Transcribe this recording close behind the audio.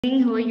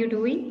How are you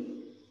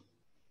doing?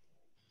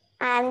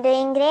 I'm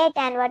doing great.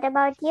 And what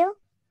about you?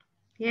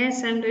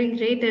 Yes, I'm doing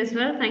great as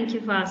well. Thank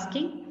you for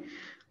asking.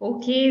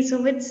 Okay,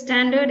 so which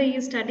standard are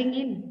you studying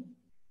in?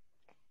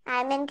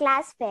 I'm in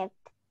class fifth.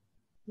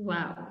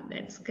 Wow,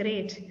 that's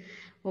great.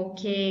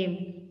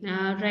 Okay,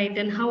 right.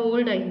 And how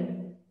old are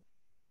you?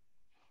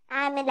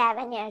 I'm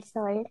 11 years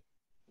old.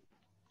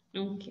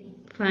 Okay,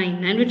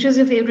 fine. And which was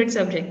your favorite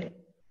subject?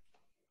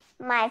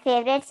 My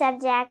favorite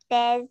subject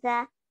is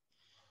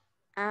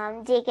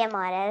GK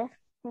Moral.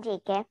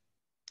 GK.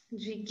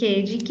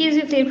 GK. GK is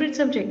your favorite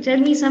subject. Tell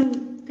me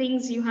some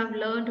things you have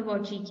learned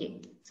about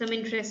GK. Some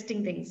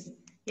interesting things.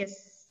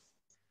 Yes.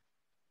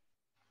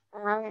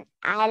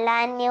 I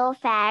learn new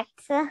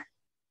facts.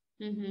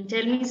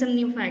 Tell me some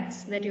new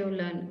facts that you've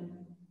learned.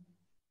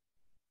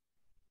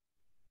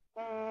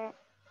 Mm,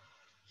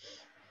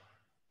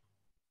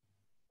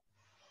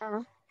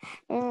 uh,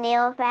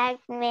 New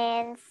fact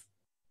means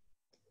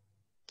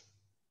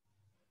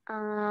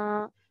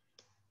uh,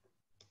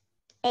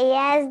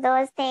 yes,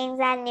 those things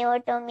are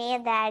new to me.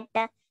 That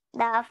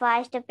the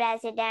first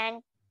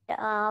president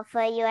of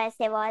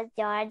USA was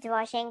George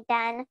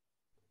Washington,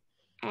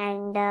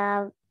 and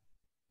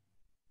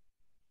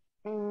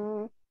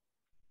mm,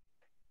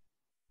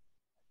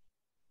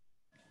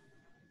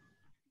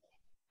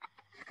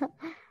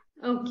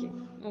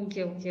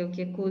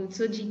 Okay, cool.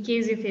 So GK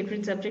is your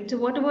favorite subject. So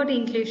what about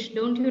English?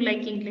 Don't you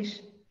like English?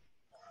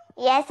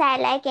 yes, I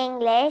like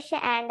English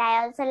and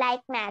I also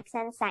like maths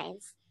and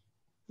science.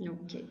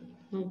 Okay,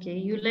 okay.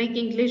 You like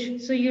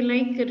English. So you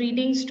like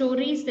reading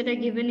stories that are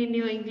given in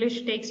your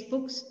English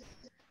textbooks?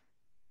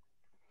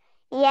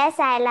 Yes,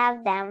 I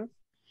love them.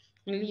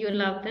 You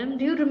love them.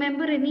 Do you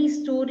remember any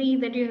story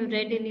that you have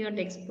read in your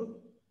textbook?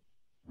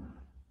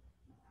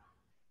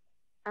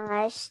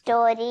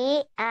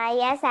 Story.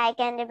 Yes, I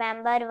can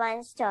remember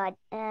one story.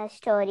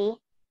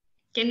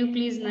 Can you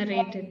please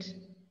narrate it?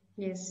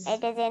 Yes.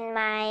 It is in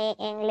my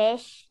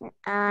English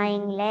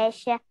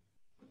Mhm.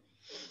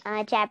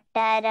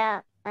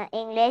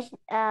 English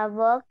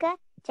book,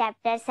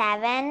 chapter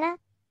 7,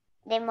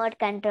 Remote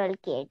Control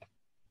Kid.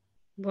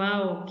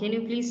 Wow. Can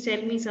you please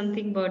tell me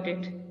something about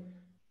it?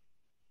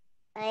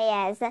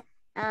 Yes,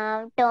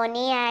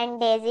 Tony and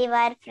Daisy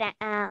were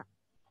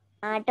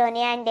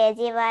Tony and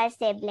Daisy were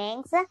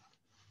siblings.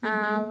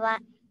 Mm-hmm.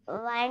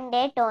 One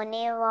day,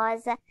 Tony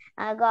was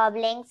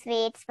gobbling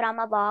sweets from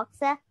a box,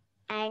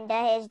 and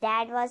his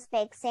dad was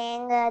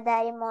fixing the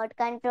remote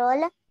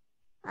control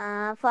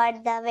for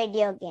the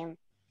video game,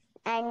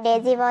 and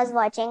Daisy was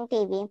watching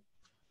TV.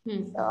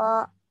 Hmm.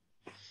 So,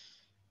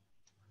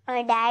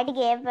 dad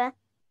gave the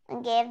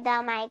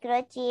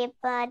microchip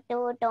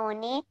to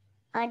Tony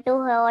to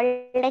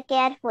hold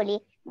carefully.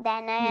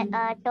 Then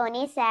Hmm.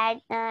 Tony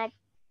said,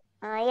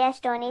 "Yes."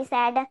 Tony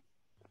said,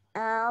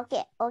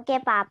 "Okay, okay,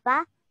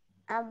 Papa."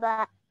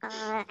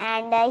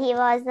 And he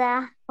was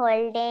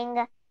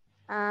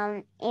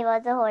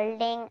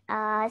holding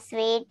a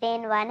sweet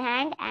in one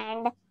hand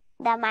and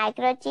the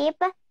microchip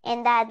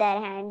in the other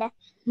hand.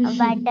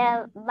 But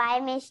by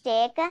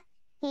mistake,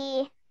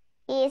 he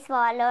he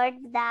swallowed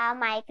the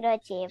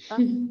microchip,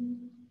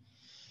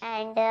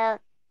 and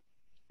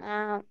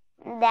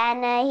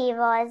then he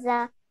was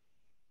uh,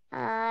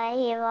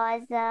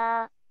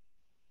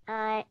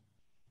 uh,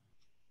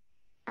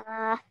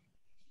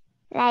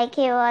 like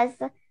he was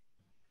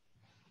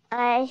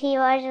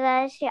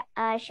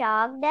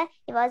shocked.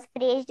 He was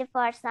freezed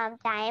for some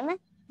time.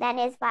 Then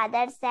his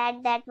father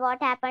said that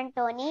what happened,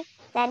 Tony?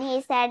 Then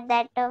he said,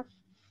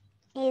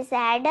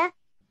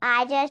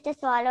 I just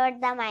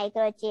swallowed the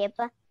microchip.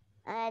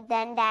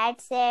 Then dad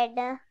said,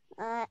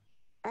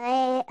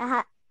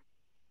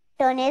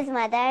 Tony's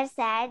mother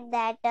said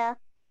that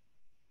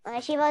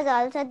she was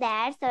also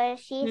there. So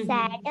she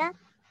said,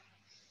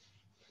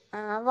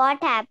 Hmm.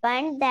 what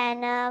happened?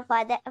 Then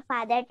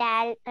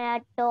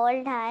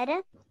told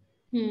her.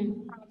 Hmm.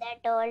 Father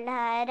told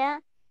her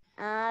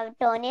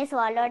Tony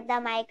swallowed the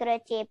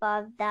microchip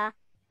of the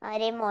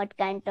remote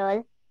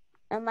control.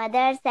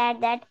 Mother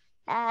said that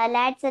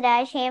let's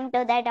rush him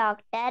to the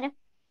doctor.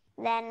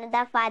 Then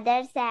the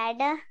father said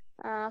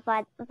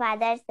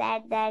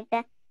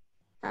that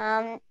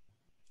um,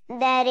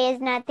 there is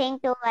nothing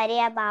to worry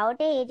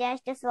about. He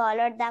just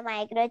swallowed the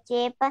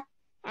microchip,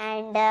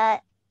 and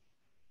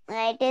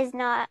it is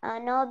no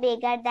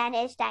bigger than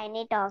his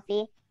tiny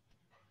toffee.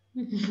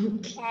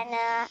 Okay. Then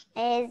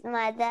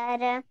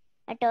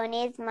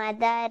Tony's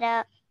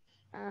mother,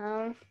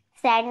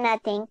 said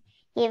nothing.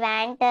 He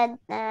went in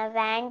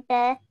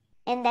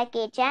the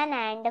kitchen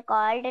and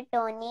called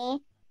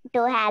Tony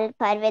to help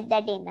her with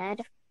the dinner.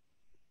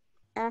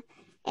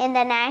 In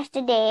the next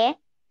day,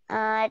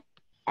 uh,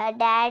 uh,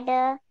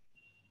 dad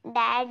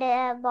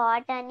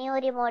bought a new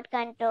remote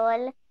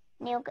control,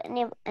 new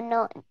new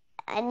no,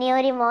 a new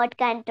remote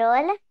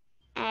control,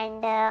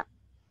 and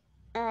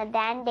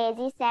then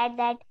Daisy said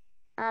that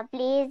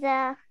please.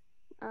 Uh,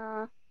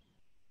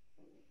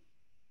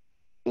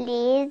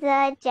 Please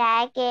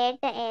check it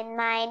in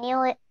my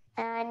new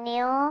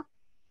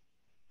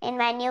in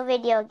my new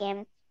video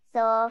game.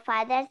 So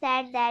father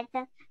said that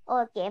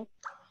okay.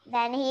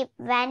 when he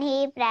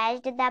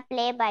pressed the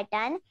play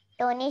button,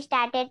 Tony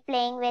started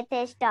playing with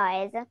his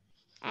toys.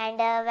 And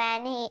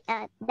when he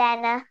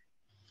then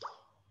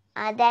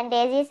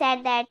Daisy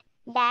said that,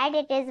 Dad,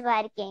 it is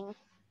working.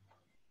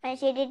 And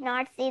she did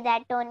not see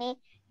that Tony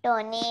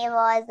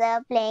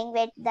was playing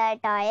with the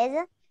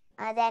toys.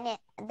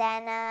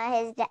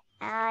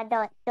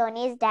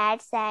 Tony's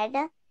dad said,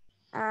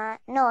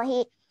 no,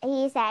 he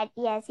said,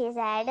 yes, he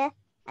said,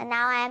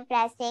 now I am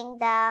pressing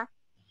the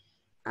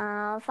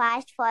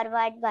fast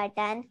forward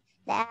button.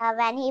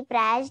 When he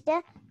pressed,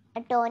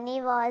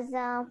 Tony was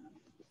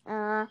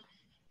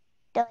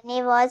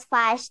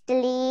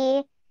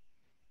fastly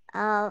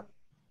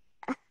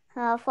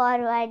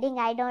forwarding.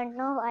 I don't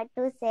know what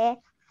to say.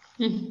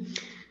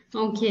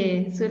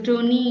 Okay, so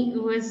Tony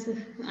was,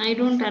 I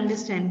don't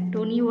understand.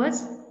 Tony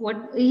was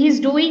what?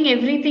 He's doing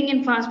everything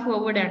in fast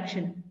forward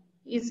action.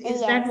 Is that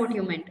Yes, what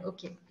you meant?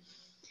 Okay.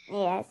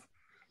 yes.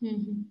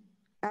 Hmm.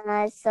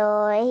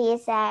 So he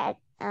said,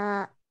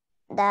 the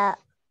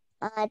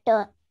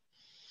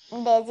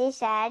Daisy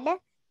said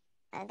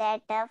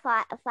that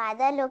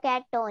father look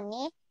at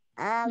Tony,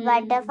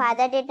 but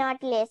father did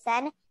not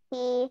listen.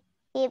 He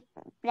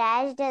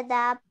pressed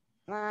the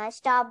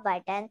stop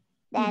button.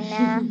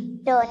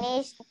 Then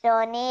Tony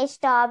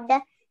stopped.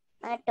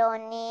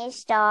 Tony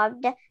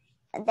stopped.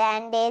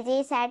 Then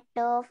Daisy said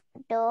to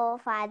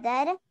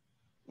father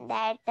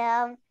that,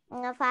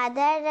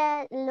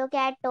 father, look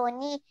at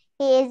Tony.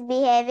 He is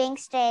behaving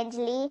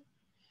strangely.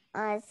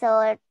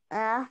 So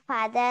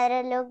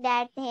father looked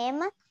at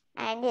him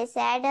and he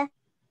said,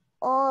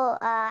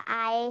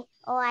 I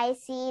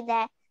see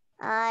that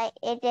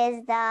it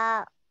is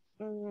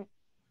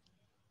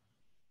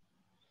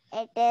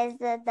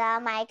the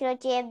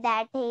microchip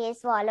that he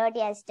swallowed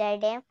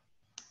yesterday.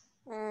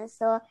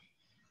 So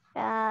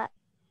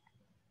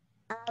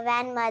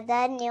when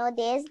mother knew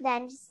this,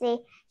 then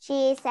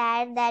she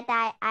said that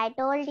I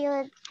told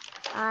you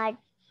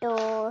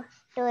to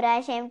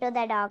rush him to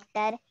the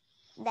doctor.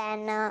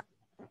 Then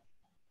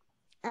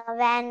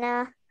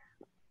when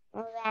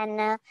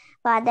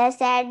father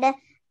said,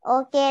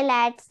 okay,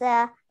 let's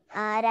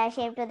rush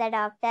him to the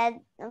doctor,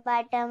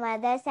 but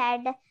mother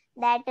said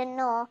that,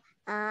 no,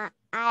 I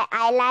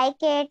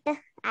like it.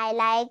 I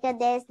like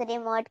this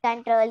remote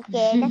control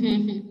kid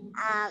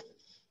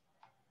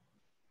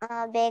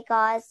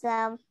because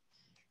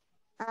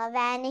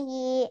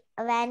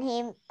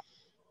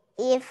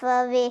if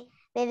we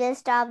will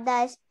stop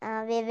the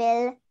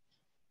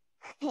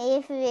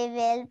if we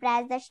will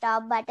press the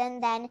stop button,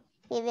 then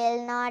he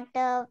will not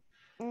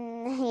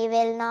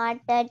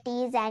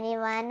tease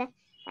anyone,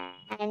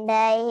 and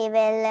he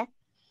will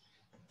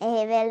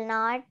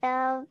not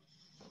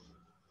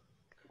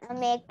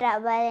make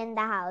trouble in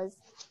the house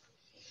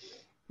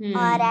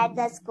or at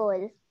the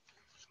school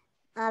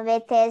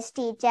with his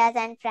teachers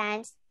and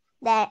friends.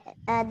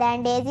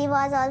 Then Daisy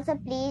was also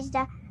pleased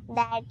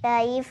that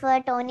if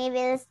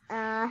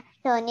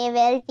Tony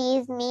will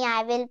tease me,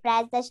 I will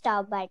press the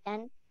stop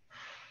button.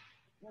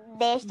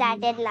 They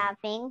started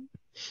laughing.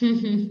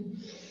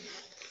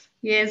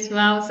 Yes,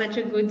 wow, such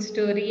a good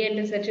story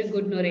and such a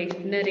good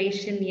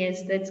narration.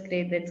 Yes, that's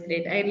great. That's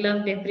great. I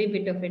loved every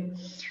bit of it.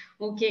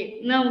 Okay,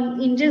 now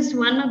in just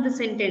one of the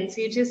sentence,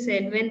 you just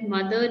said when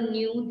mother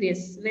knew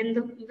this, when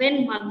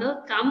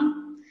mother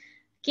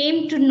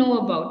came to know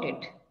about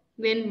it,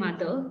 when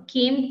mother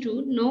came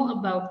to know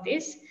about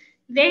this,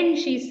 then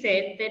she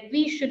said that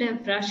we should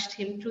have rushed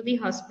him to the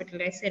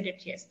hospital. I said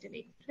it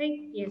yesterday,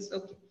 right? Yes,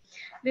 okay.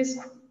 This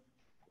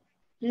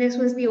this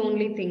was the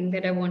only thing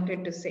that I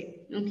wanted to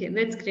say. Okay,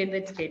 that's great.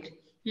 That's great.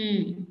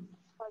 Hmm.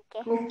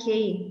 Okay.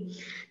 Okay.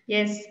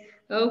 Yes.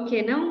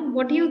 Okay. Now,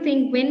 what do you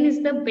think? When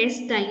is the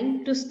best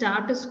time to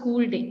start a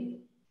school day?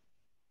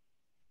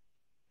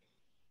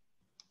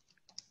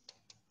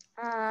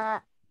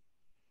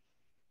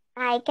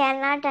 I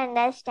cannot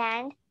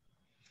understand.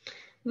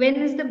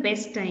 When is the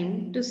best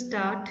time to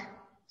start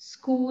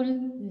school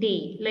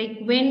day? Like,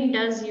 when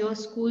does your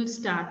school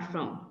start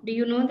from? Do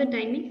you know the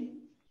timing?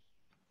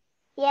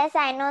 Yes,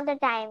 I know the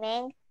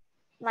timing.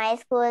 My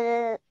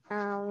school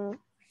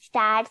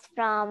starts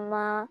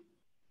from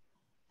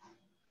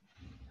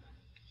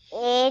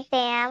 8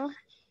 a.m.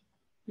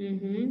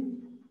 Mm-hmm.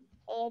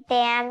 8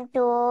 a.m. to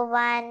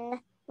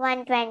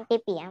 1:20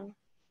 p.m.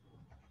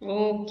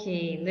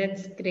 Okay,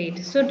 that's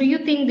great. So, do you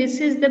think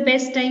this is the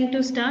best time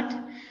to start,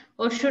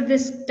 or should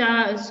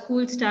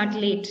school start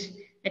late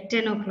at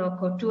 10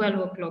 o'clock or 12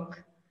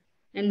 o'clock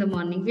in the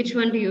morning? Which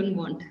one do you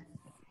want?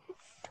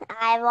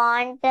 I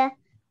want that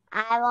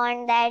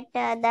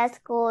the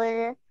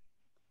school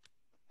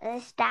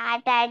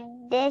start at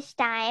this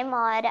time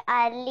or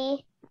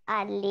early.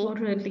 Or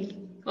early,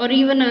 or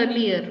even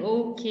earlier.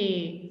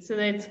 Okay, so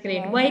that's great.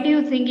 Yes. Why do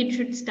you think it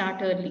should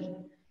start early?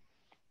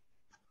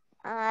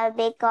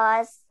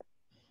 Because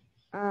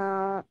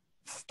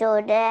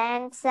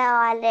students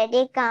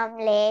already come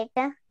late.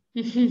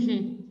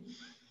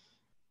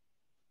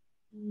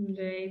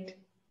 Right.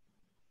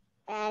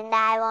 And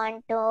I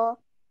want to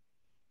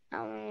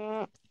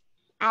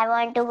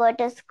go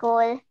to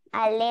school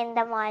early in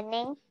the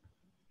morning.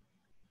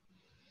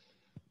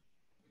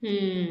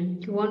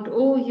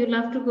 You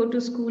love to go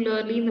to school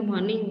early in the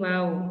morning.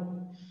 Wow.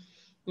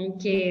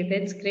 Okay,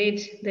 that's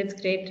great. That's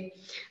great.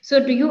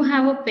 So, do you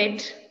have a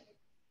pet?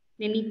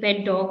 Any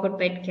pet dog or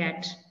pet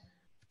cat?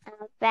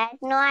 Pet?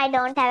 No, I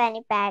don't have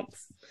any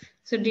pets.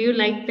 So, do you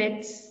like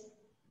pets?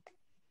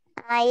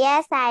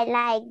 Yes, I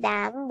like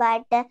them,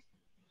 but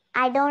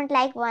I don't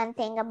like one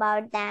thing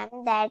about them,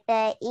 that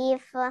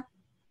if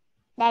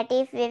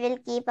we will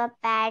keep a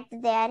pet,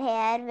 their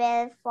hair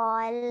will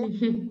fall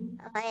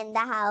in the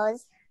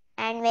house,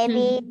 and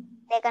maybe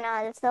they can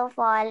also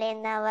fall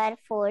in our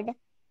food.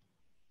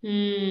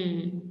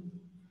 Hmm.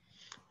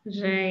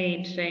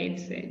 Right.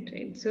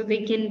 So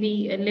they can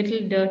be a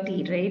little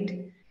dirty,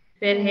 right?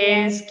 Their Yes,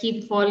 hairs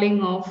keep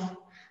falling off.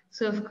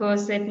 So of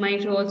course that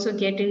might also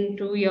get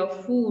into your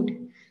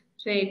food.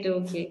 Right,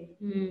 okay.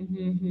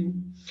 Mm-hmm.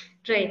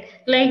 Right.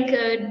 Like,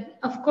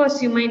 of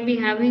course, you might be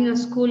having a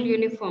school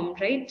uniform,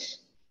 right?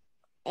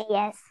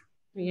 yes.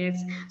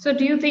 Yes. So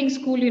do you think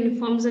school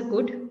uniforms are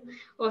good?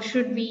 Or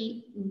should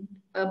we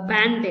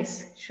ban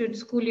this? Should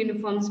school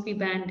uniforms be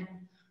banned?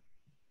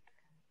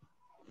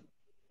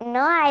 No,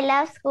 I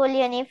love school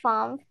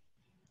uniforms.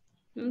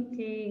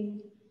 Okay.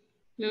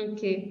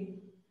 Okay,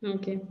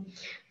 okay,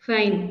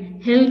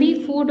 fine.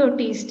 Healthy food or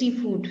tasty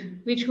food?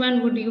 Which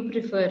one would you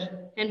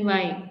prefer and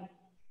why?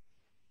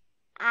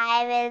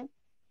 I will.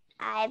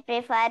 I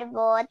prefer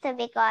both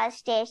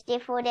because tasty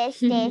food is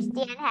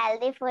tasty and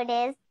healthy food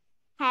is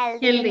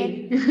healthy and it's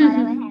Healthy. good for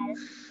our health.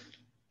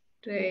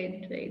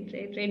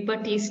 Right.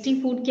 But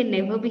tasty food can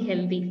never be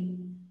healthy.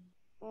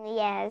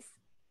 Yes.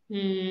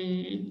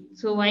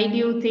 So why do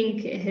you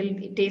think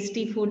healthy,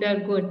 tasty food are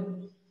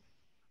good?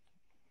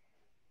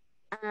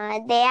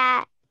 They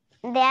are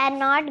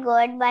not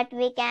good, but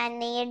we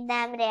can eat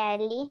them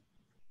rarely.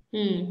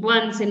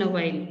 Once in a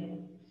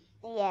while.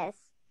 Yes.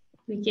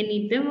 We can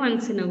eat them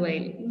once in a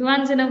while.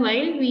 Once in a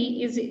while,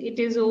 it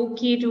is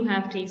okay to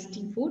have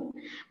tasty food,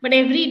 but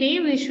every day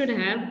we should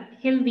have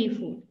healthy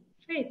food,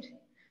 right?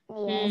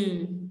 Yes.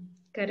 Hmm,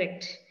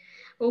 correct.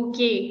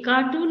 Okay,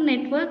 cartoon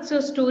networks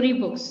or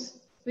storybooks?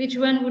 Which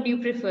one would you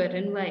prefer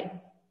and why?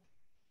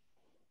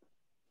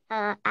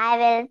 I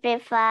will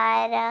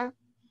prefer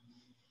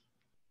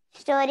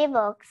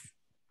storybooks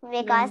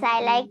because I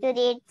Okay. like to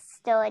read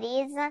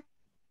stories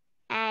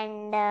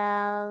and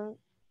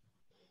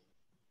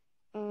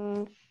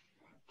mm,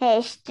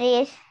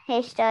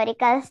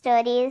 historical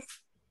stories.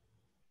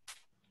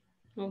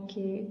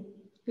 Okay.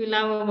 You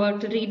love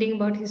about reading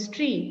about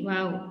history.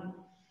 Wow.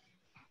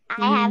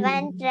 I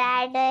haven't Hmm.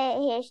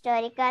 read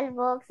historical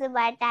books,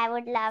 but I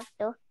would love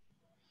to.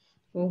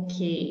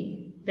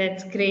 Okay,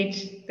 that's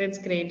great. That's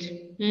great.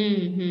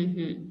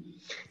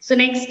 So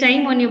next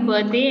time on your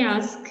birthday,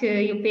 ask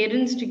your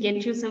parents to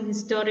get you some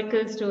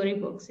historical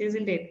storybooks,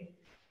 isn't it?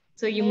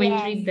 So you might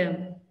Yes. read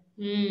them.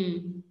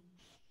 Hmm.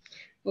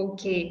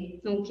 Okay,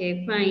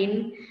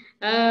 fine.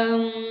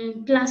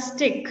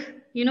 Plastic.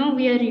 We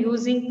are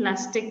using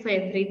plastic for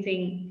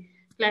everything.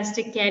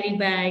 Plastic carry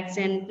bags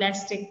and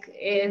plastic,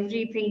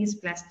 everything is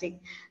plastic.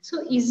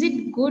 So is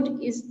it good?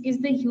 Is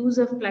the use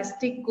of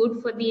plastic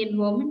good for the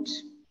environment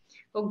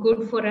or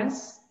good for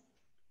us?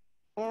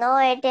 No,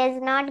 it is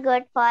not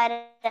good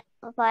for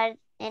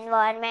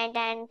environment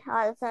and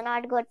also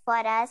not good for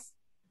us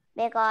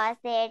because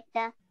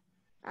people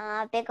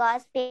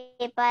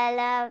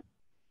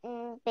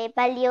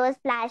use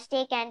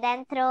plastic and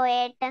then throw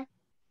it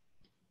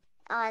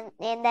on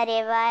in the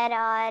river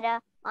or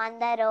on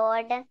the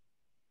road.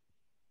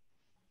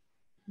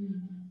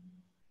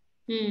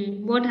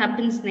 What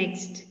happens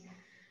next?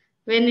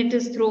 When it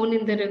is thrown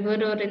in the river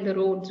or in the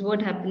roads,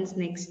 what happens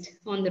next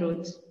on the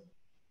roads?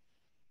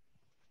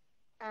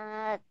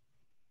 Uh,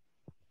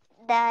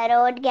 the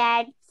road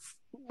gets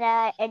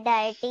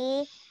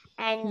dirty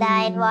and the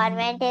Hmm.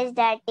 environment is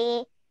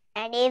dirty,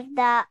 and if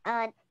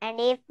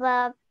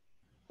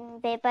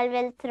people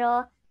will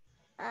throw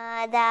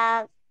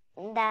the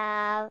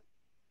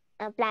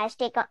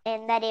plastic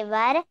in the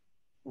river,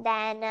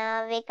 then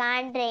we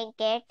can't drink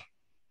it.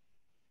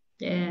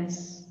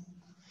 Yes.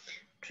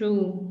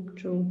 True.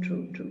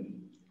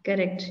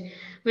 Correct.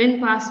 When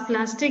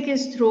plastic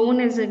is thrown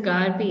as a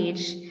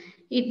garbage,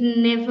 it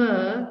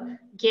never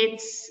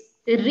gets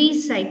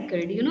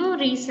recycled.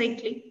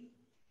 Recycling.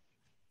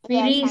 We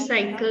Yes, I know.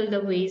 recycle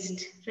the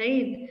waste,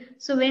 right?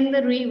 So when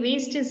the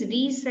waste is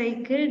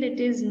recycled, it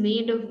is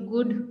made of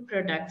good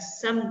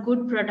products. Some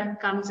good product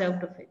comes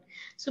out of it.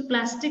 So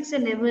plastics are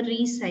never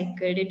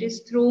recycled, it is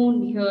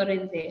thrown here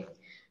and there.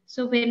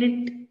 So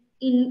when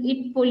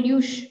it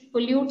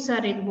pollutes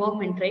our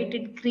environment, right?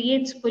 It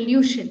creates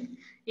pollution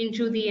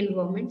into the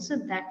environment, so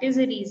that is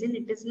a reason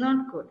it is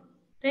not good,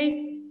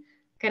 right?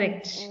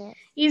 Correct. Yes.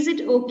 Is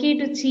it okay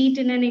to cheat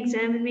in an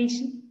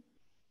examination?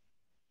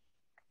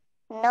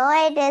 No,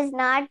 it is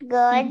not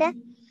good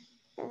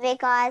Hmm.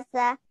 because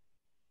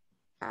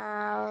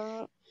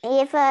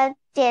if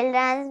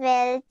children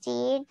will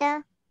cheat,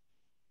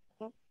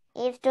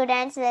 if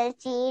students will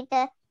cheat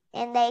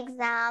in the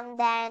exam,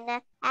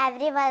 then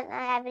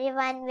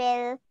everyone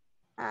will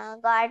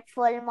got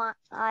full mark,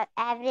 or Get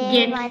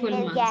everyone full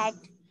will marks. get.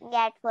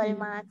 get full Hmm.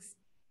 marks,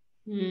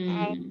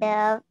 Hmm.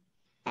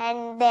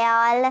 and they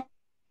all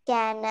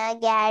can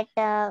get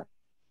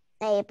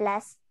A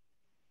plus.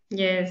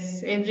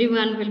 Yes,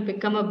 everyone will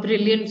become a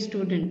brilliant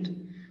student.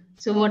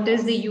 So, what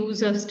is the Yes,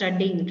 use of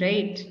studying,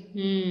 right?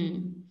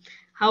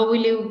 How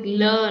will you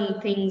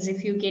learn things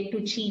if you get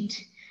to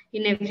cheat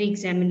in every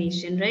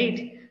examination,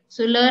 right?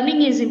 So,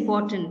 learning is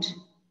important,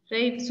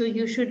 right? So,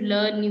 you should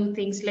learn new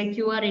things like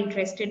you are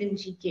interested in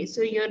GK.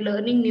 So, you're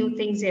learning new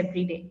things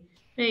every day,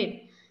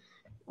 right?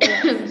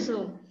 yes,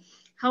 So,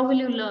 how will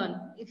you learn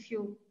if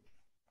you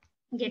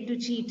get to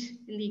cheat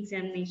in the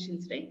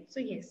examinations, right? So,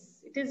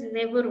 yes, it is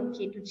never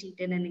okay to cheat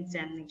in an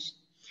examination.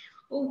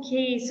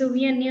 Okay, so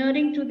we are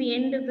nearing to the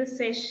end of the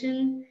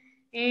session,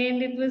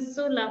 and it was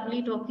so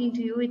lovely talking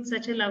to you. It's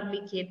such a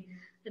lovely kid.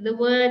 The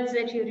words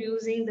that you're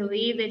using, the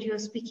way that you're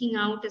speaking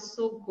out is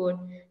so good,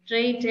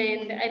 right?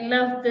 And I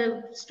love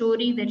the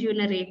story that you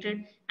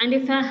narrated. And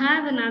if I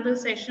have another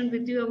session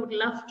with you, I would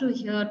love to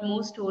hear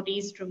more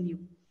stories from you.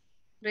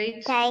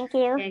 Right? thank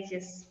you. Yes,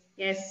 yes,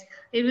 yes.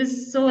 It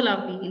was so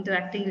lovely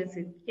interacting with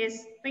you.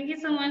 Yes, thank you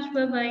so much.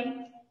 Bye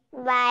bye.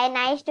 Bye,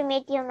 nice to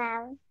meet you,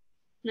 ma'am.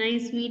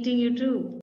 Nice meeting you too.